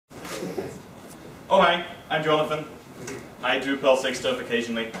Oh hi, I'm Jonathan. I do Perl 6 stuff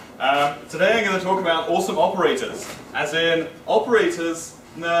occasionally. Today I'm going to talk about awesome operators, as in operators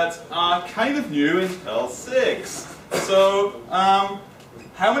that are kind of new in Perl 6. So,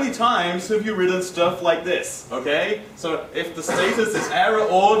 how many times have you written stuff like this, okay? So if the status is error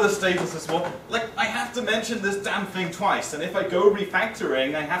or the status is what, like I have to mention this damn thing twice, and if I go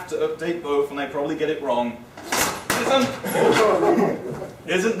refactoring I have to update both and I probably get it wrong.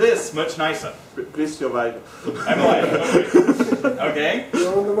 Isn't this much nicer? Please survive. I'm alive. Okay.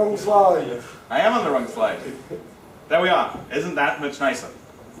 You're on the wrong slide. I am on the wrong slide. There we are. Isn't that much nicer?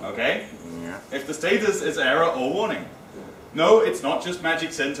 Okay? Yeah. If the status is error or warning. No, it's not just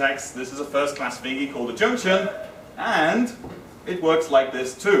magic syntax. This is a first-class thingy called a junction, and it works like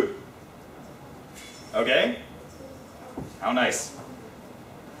this too. Okay? How nice.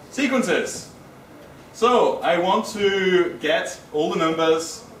 Sequences. So, I want to get all the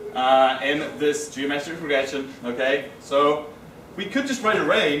numbers in this geometric progression, okay? So, we could just write a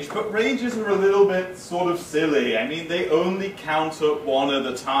range, but ranges are a little bit sort of silly. I mean, they only count up one at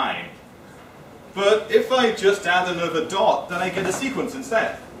a time. But if I just add another dot, then I get a sequence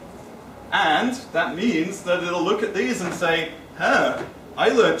instead. And that means that it'll look at these and say, huh, I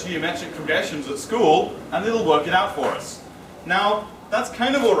learned geometric progressions at school, and it'll work it out for us. Now, that's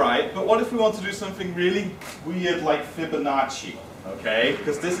kind of alright, but what if we want to do something really weird like Fibonacci, okay?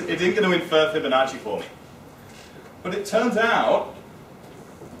 Because it isn't going to infer Fibonacci for me. But it turns out,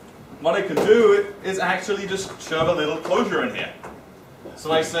 what I can do is actually just shove a little closure in here.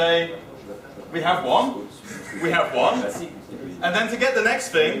 So I say, we have one, and then to get the next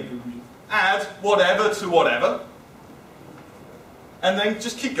thing, add whatever to whatever, and then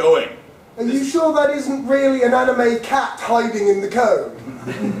just keep going. Are you sure that isn't really an anime cat hiding in the code?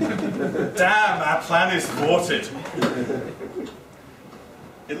 Damn, our plan is thwarted.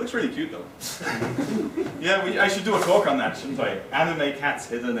 It looks really cute though. Yeah, I should do a talk on that, shouldn't I? Anime cats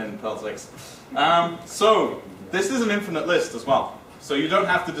hidden in Perl 6. So, this is an infinite list as well. So you don't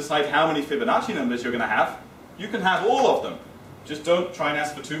have to decide how many Fibonacci numbers you're going to have. You can have all of them. Just don't try and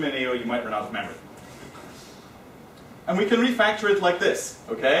ask for too many or you might run out of memory. And we can refactor it like this,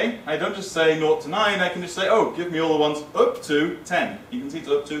 okay? I don't just say 0 to 9, I can just say, oh, give me all the ones up to 10. You can see it's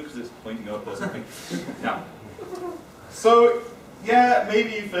up to because it's pointing up or something. Yeah. So, yeah, maybe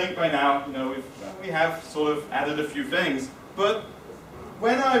you think by now, you know, we have sort of added a few things, but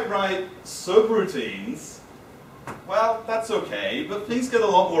when I write subroutines, well, that's okay, but things get a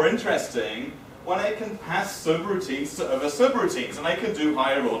lot more interesting when I can pass subroutines to other subroutines, and I can do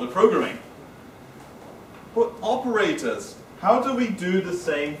higher order programming. But operators, how do we do the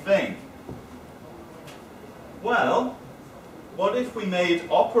same thing? Well, what if we made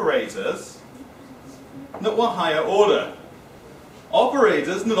operators that were higher order?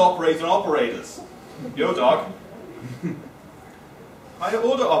 Operators that operate on operators. Yo, dog. Higher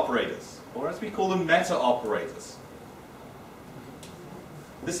order operators, or as we call them, meta operators.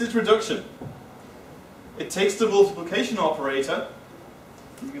 This is reduction. It takes the multiplication operator,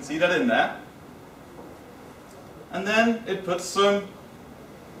 you can see that in there, and then it puts some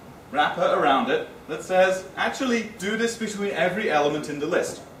wrapper around it that says, actually do this between every element in the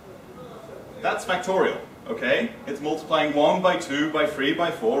list. That's factorial, okay? It's multiplying 1 by 2 by 3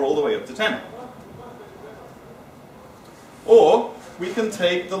 by 4 all the way up to 10. Or we can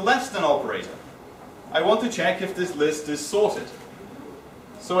take the less than operator. I want to check if this list is sorted.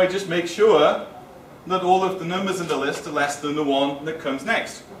 So I just make sure that all of the numbers in the list are less than the one that comes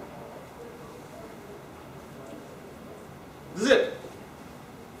next. Zip.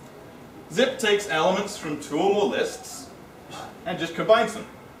 Zip takes elements from 2 or more lists and just combines them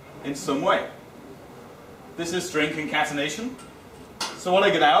in some way. This is string concatenation. So what I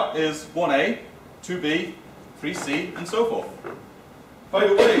get out is 1A, 2B, 3C, and so forth. By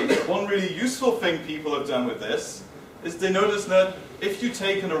the way, one really useful thing people have done with this is they notice that if you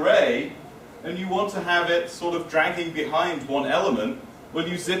take an array and you want to have it sort of dragging behind one element, well,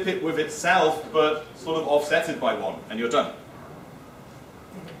 you zip it with itself, but sort of offset it by 1, and you're done.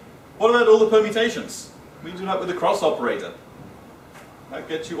 What about all the permutations? We do that with the cross operator. That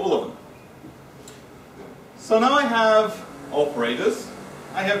gets you all of them. So now I have operators,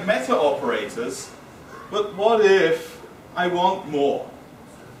 I have meta operators, but what if I want more?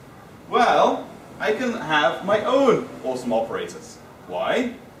 Well, I can have my own awesome operators.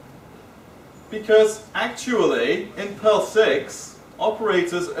 Why? Because actually, in Perl 6,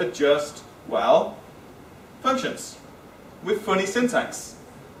 operators are just, well, functions with funny syntax.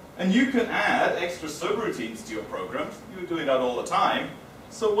 And you can add extra subroutines to your program. You're doing that all the time.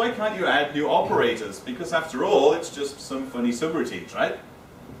 So why can't you add new operators? Because after all, it's just some funny subroutines, right?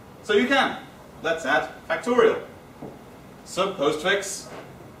 So you can. Let's add factorial. So postfix,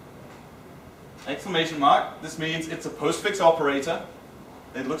 exclamation mark. This means it's a postfix operator.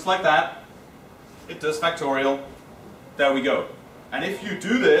 It looks like that. It does factorial. There we go. And if you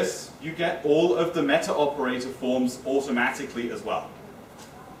do this, you get all of the meta operator forms automatically as well.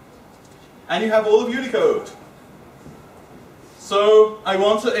 And you have all of Unicode. So I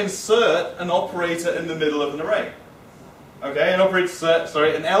want to insert an operator in the middle of an array. Okay,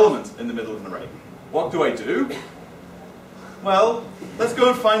 an element in the middle of an array. What do I do? Well, let's go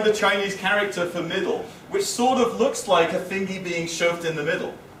and find the Chinese character for middle, which sort of looks like a thingy being shoved in the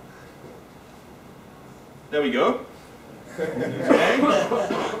middle. There we go. Okay.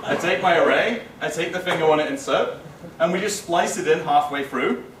 I take my array, I take the thing I want to insert, and we just splice it in halfway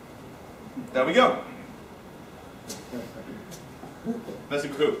through. There we go. Merci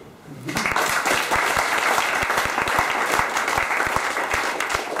beaucoup.